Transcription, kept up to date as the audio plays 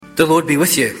The Lord be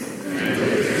with you.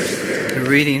 A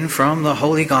reading from the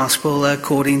Holy Gospel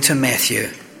according to Matthew.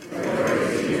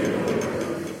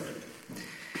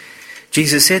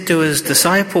 Jesus said to his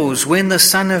disciples, "When the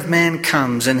Son of Man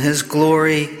comes in his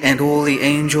glory and all the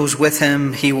angels with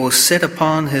him, he will sit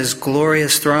upon his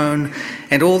glorious throne,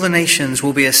 and all the nations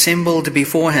will be assembled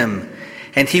before him,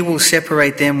 and he will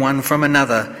separate them one from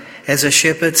another, as a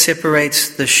shepherd separates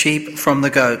the sheep from the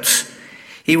goats.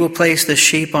 He will place the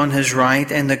sheep on his right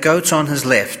and the goats on his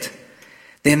left.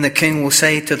 Then the king will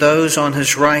say to those on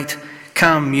his right,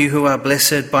 'Come, you who are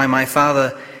blessed by my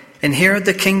Father, inherit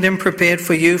the kingdom prepared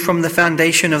for you from the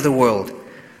foundation of the world.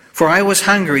 For I was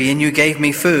hungry, and you gave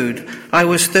me food. I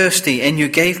was thirsty, and you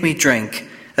gave me drink.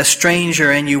 A stranger,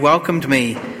 and you welcomed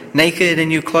me. Naked,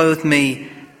 and you clothed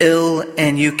me. Ill,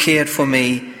 and you cared for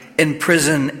me. In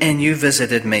prison, and you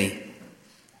visited me.'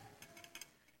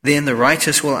 Then the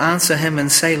righteous will answer him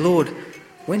and say, 'Lord,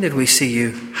 when did we see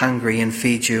you hungry and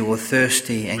feed you, or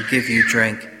thirsty and give you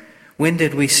drink? When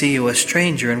did we see you a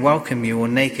stranger and welcome you, or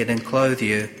naked and clothe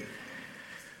you?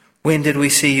 When did we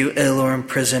see you ill or in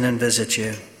prison and visit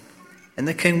you?' And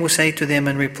the king will say to them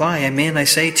in reply, 'Amen, I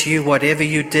say to you, whatever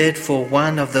you did for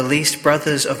one of the least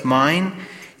brothers of mine,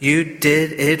 you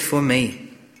did it for me.'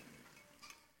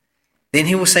 Then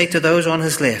he will say to those on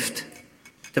his left,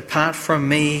 'Depart from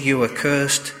me, you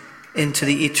accursed, into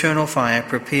the eternal fire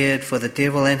prepared for the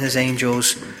devil and his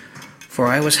angels. For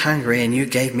I was hungry, and you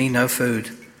gave me no food.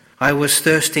 I was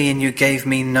thirsty, and you gave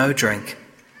me no drink.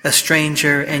 A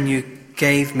stranger, and you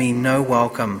gave me no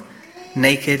welcome.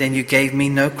 Naked, and you gave me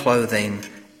no clothing.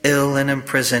 Ill and in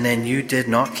prison, and you did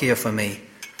not care for me.'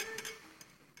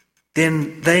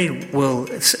 Then they will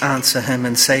answer him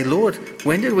and say, 'Lord,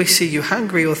 when did we see you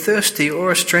hungry or thirsty,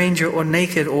 or a stranger, or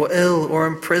naked, or ill, or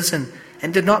in prison,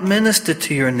 and did not minister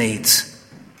to your needs?'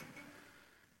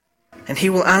 And he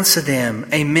will answer them,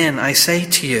 'Amen, I say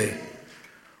to you,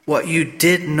 what you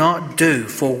did not do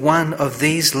for one of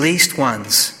these least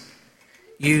ones,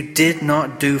 you did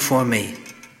not do for me.'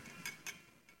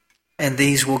 And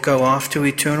these will go off to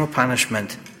eternal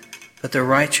punishment, but the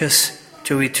righteous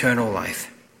to eternal life."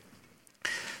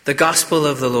 The Gospel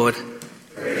of the Lord.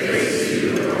 Praise to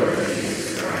you, Lord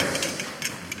Jesus Christ.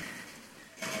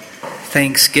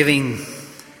 Thanksgiving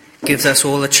gives us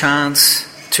all a chance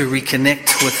to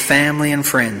reconnect with family and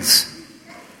friends.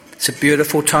 It's a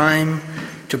beautiful time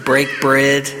to break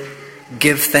bread,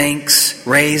 give thanks,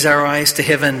 raise our eyes to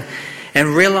heaven,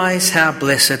 and realize how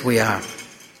blessed we are.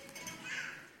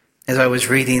 As I was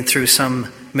reading through some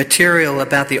material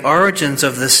about the origins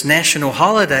of this national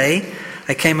holiday,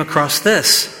 I came across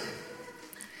this.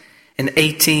 In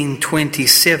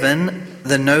 1827,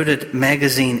 the noted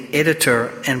magazine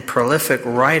editor and prolific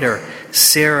writer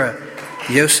Sarah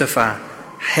Josepha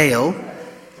Hale,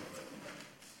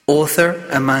 author,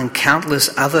 among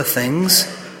countless other things,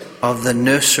 of the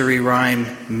nursery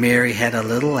rhyme "Mary Had a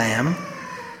Little Lamb,"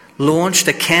 launched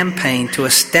a campaign to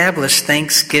establish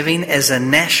Thanksgiving as a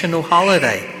national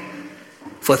holiday.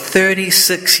 For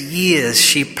 36 years,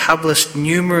 she published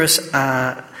numerous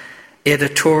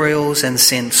editorials and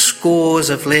sent scores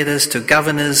of letters to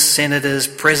governors, senators,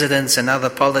 presidents, and other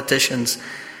politicians,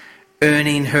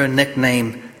 earning her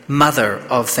nickname Mother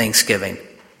of Thanksgiving.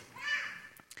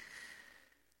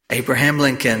 Abraham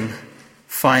Lincoln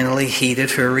finally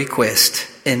heeded her request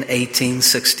in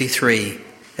 1863,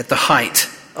 at the height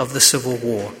of the Civil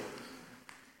War,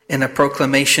 in a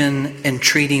proclamation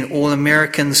entreating all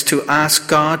Americans to ask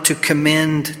God to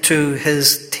commend to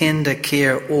his tender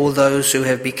care all those who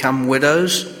have become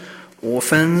widows,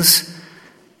 orphans,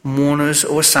 mourners,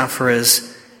 or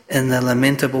sufferers in the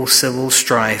lamentable civil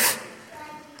strife,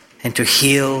 and to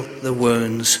heal the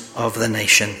wounds of the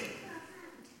nation.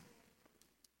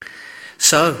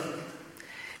 So,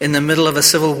 in the middle of a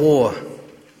civil war,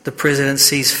 the president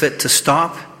sees fit to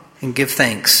stop and give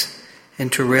thanks,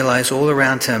 and to realize all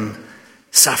around him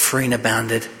suffering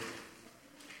abounded.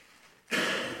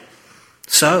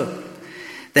 So,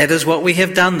 that is what we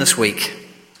have done this week.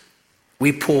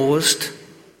 We paused,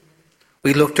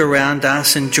 we looked around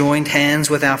us and joined hands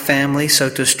with our family so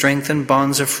to strengthen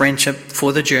bonds of friendship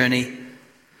for the journey.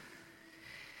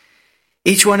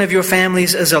 Each one of your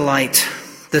families is a light,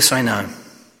 this I know.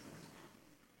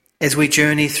 As we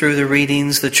journey through the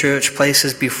readings the church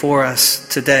places before us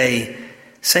today,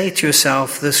 say to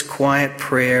yourself this quiet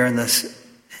prayer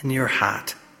in your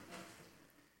heart.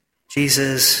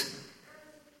 Jesus,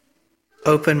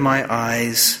 open my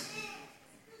eyes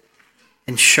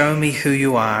and show me who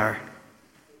you are.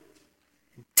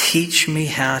 Teach me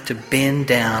how to bend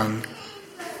down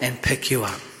and pick you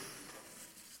up.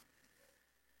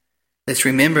 Let's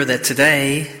remember that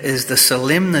today is the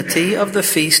solemnity of the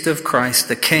feast of Christ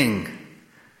the King.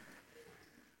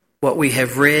 What we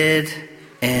have read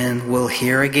and will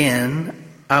hear again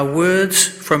are words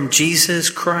from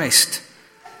Jesus Christ,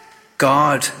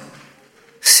 God,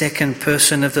 second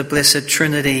person of the Blessed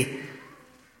Trinity,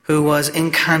 who was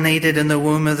incarnated in the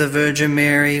womb of the Virgin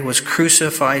Mary, was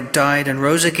crucified, died, and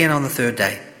rose again on the third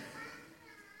day.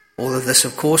 All of this,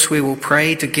 of course, we will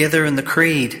pray together in the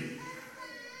Creed.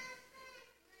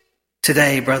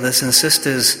 Today, brothers and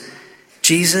sisters,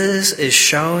 Jesus is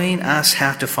showing us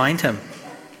how to find him.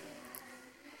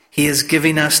 He is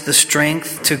giving us the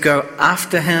strength to go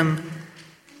after him,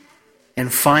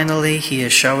 and finally, he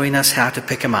is showing us how to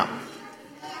pick him up.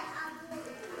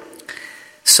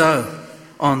 So,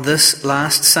 on this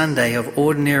last Sunday of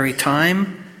ordinary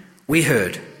time, we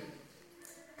heard,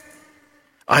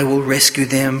 I will rescue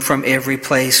them from every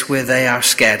place where they are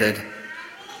scattered,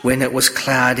 when it was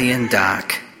cloudy and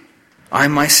dark. I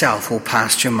myself will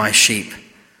pasture my sheep.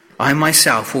 I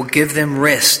myself will give them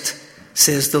rest,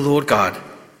 says the Lord God.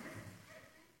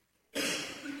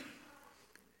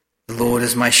 The Lord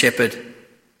is my shepherd.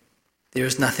 There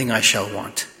is nothing I shall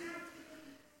want.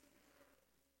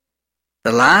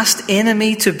 The last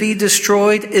enemy to be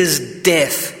destroyed is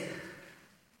death.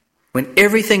 When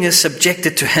everything is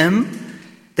subjected to him,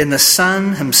 then the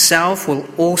Son himself will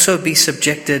also be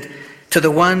subjected to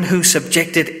the one who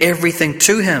subjected everything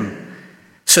to him,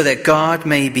 so that God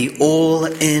may be all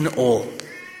in all.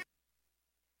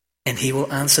 And he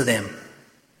will answer them.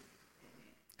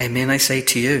 Amen, I say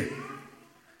to you,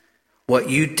 what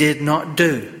you did not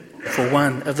do for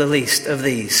one of the least of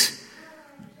these,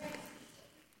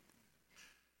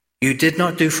 you did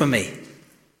not do for me.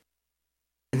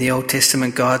 In the Old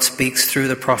Testament, God speaks through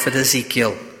the prophet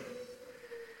Ezekiel.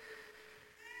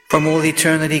 From all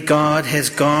eternity, God has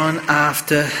gone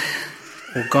after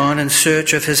or gone in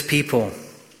search of his people,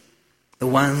 the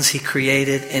ones he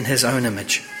created in his own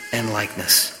image and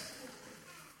likeness.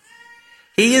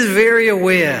 He is very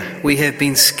aware we have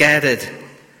been scattered,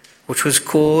 which was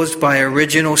caused by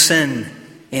original sin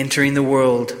entering the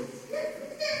world.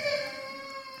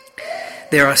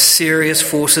 There are serious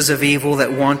forces of evil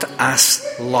that want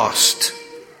us lost.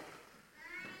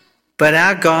 But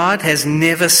our God has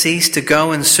never ceased to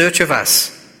go in search of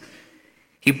us.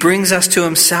 He brings us to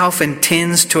himself and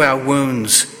tends to our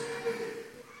wounds.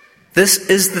 This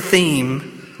is the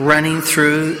theme running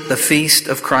through the feast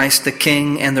of Christ the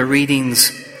King and the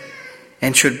readings,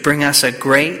 and should bring us a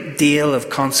great deal of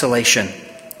consolation.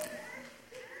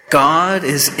 God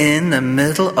is in the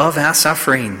middle of our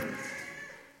suffering.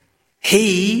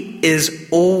 He is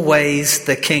always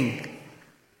the King.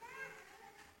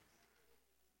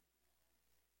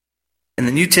 In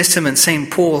the New Testament,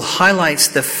 St. Paul highlights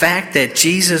the fact that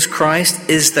Jesus Christ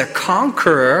is the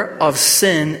conqueror of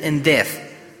sin and death.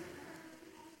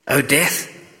 O death,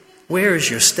 where is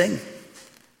your sting?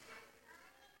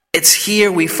 It's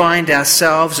here we find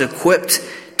ourselves equipped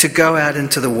to go out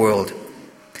into the world.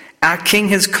 Our King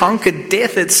has conquered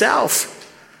death itself.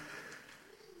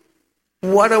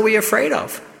 What are we afraid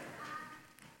of?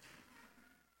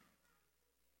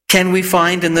 Can we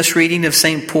find in this reading of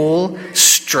St. Paul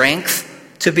strength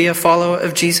to be a follower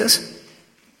of Jesus?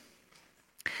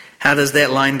 How does that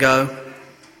line go?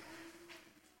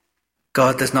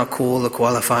 God does not call the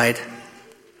qualified,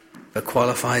 but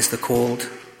qualifies the called.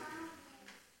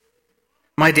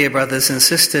 My dear brothers and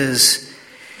sisters,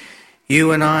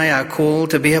 you and I are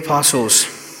called to be apostles,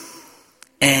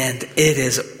 and it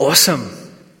is awesome.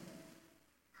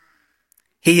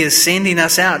 He is sending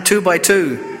us out 2 by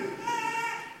 2,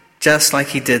 just like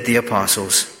he did the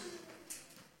apostles.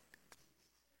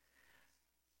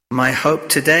 My hope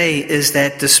today is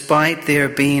that despite there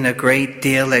being a great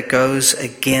deal that goes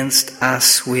against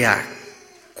us, we are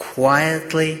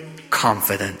quietly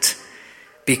confident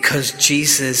because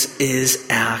Jesus is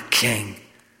our King.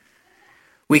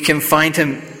 We can find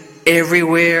him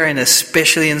everywhere, and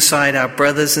especially inside our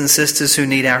brothers and sisters who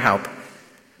need our help.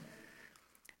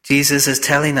 Jesus is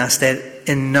telling us that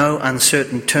in no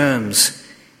uncertain terms,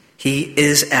 he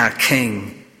is our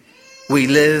King. We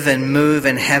live and move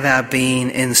and have our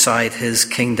being inside his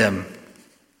kingdom.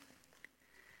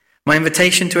 My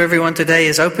invitation to everyone today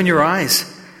is open your eyes.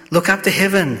 Look up to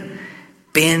heaven.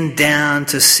 Bend down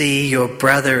to see your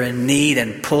brother in need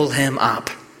and pull him up.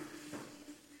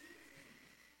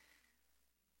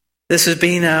 This has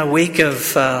been a week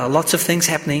of lots of things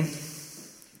happening,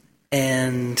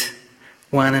 and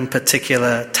one in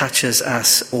particular touches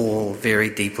us all very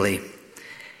deeply.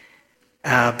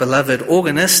 Our beloved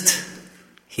organist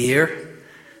here,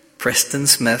 Preston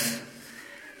Smith,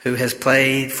 who has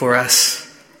played for us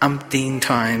umpteen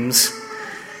times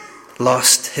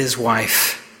lost his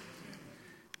wife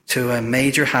to a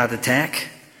major heart attack.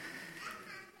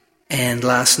 And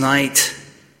last night,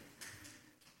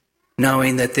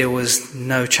 knowing that there was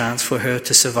no chance for her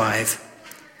to survive,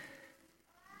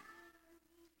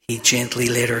 he gently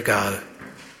let her go.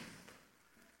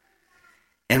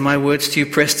 And my words to you,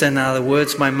 Preston, are the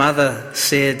words my mother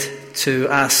said to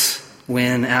us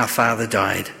when our father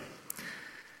died.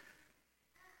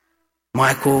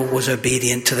 Michael was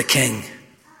obedient to the king.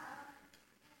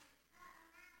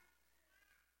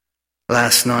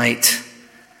 Last night,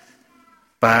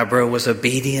 Barbara was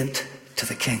obedient to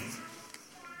the king.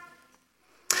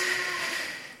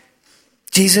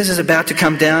 Jesus is about to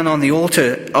come down on the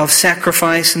altar of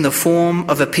sacrifice in the form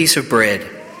of a piece of bread.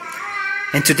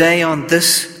 And today on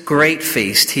this great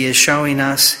feast, he is showing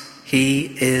us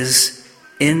he is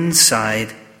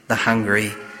inside the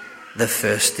hungry, the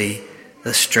thirsty,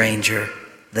 the stranger,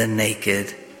 the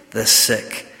naked, the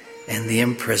sick, and the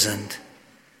imprisoned.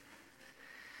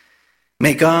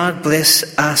 May God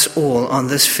bless us all on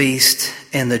this feast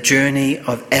and the journey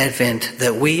of Advent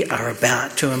that we are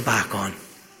about to embark on.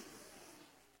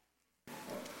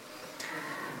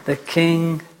 The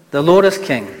King, the Lord is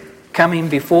King. Coming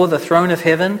before the throne of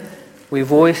heaven, we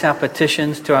voice our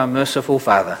petitions to our merciful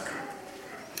Father.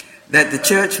 That the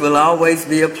church will always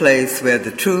be a place where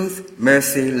the truth,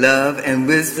 mercy, love, and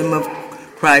wisdom of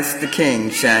Christ the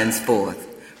King shines forth.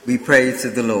 We pray to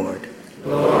the Lord.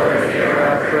 Lord, hear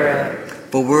our prayer.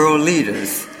 For world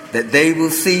leaders, that they will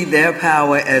see their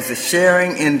power as a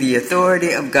sharing in the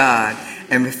authority of God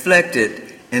and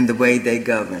reflected in the way they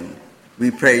govern.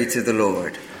 We pray to the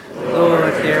Lord.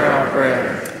 Lord, hear our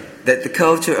prayer. That the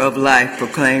culture of life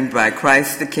proclaimed by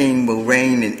Christ the King will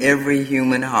reign in every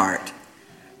human heart.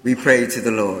 We pray to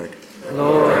the Lord.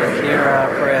 Lord, hear our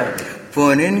prayer.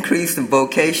 For an increase of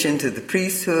vocation to the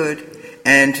priesthood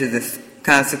and to the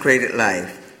consecrated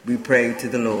life, we pray to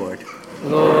the Lord.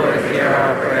 Lord, hear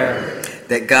our prayer.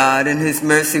 That God in his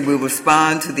mercy will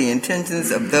respond to the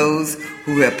intentions of those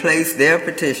who have placed their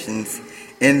petitions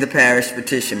in the parish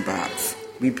petition box.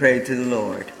 We pray to the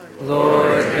Lord.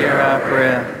 Lord, hear our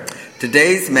prayer.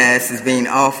 Today's Mass is being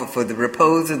offered for the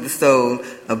repose of the soul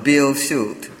of Bill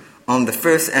Schultz on the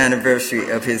first anniversary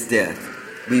of his death.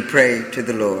 We pray to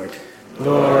the Lord.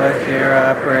 Lord, hear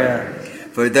our prayer.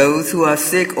 For those who are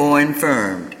sick or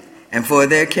infirmed, and for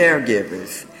their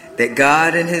caregivers, that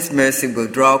God in his mercy will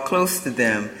draw close to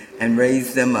them and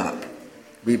raise them up.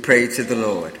 We pray to the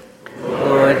Lord.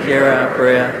 Lord, hear our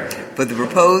prayer. For the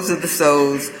repose of the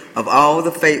souls of all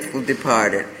the faithful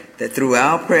departed, that through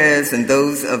our prayers and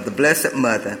those of the Blessed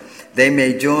Mother, they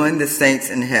may join the saints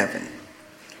in heaven.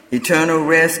 Eternal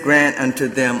rest grant unto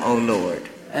them, O Lord.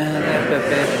 And let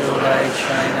perpetual light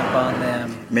shine upon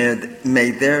them.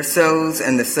 May their souls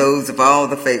and the souls of all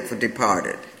the faithful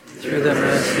departed, through the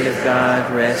mercy of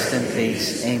God, rest in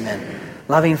peace. Amen.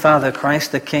 Loving Father,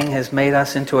 Christ the King has made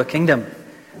us into a kingdom.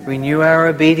 Renew our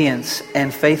obedience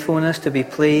and faithfulness to be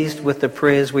pleased with the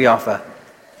prayers we offer.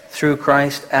 Through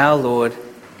Christ our Lord.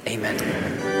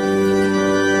 Amen.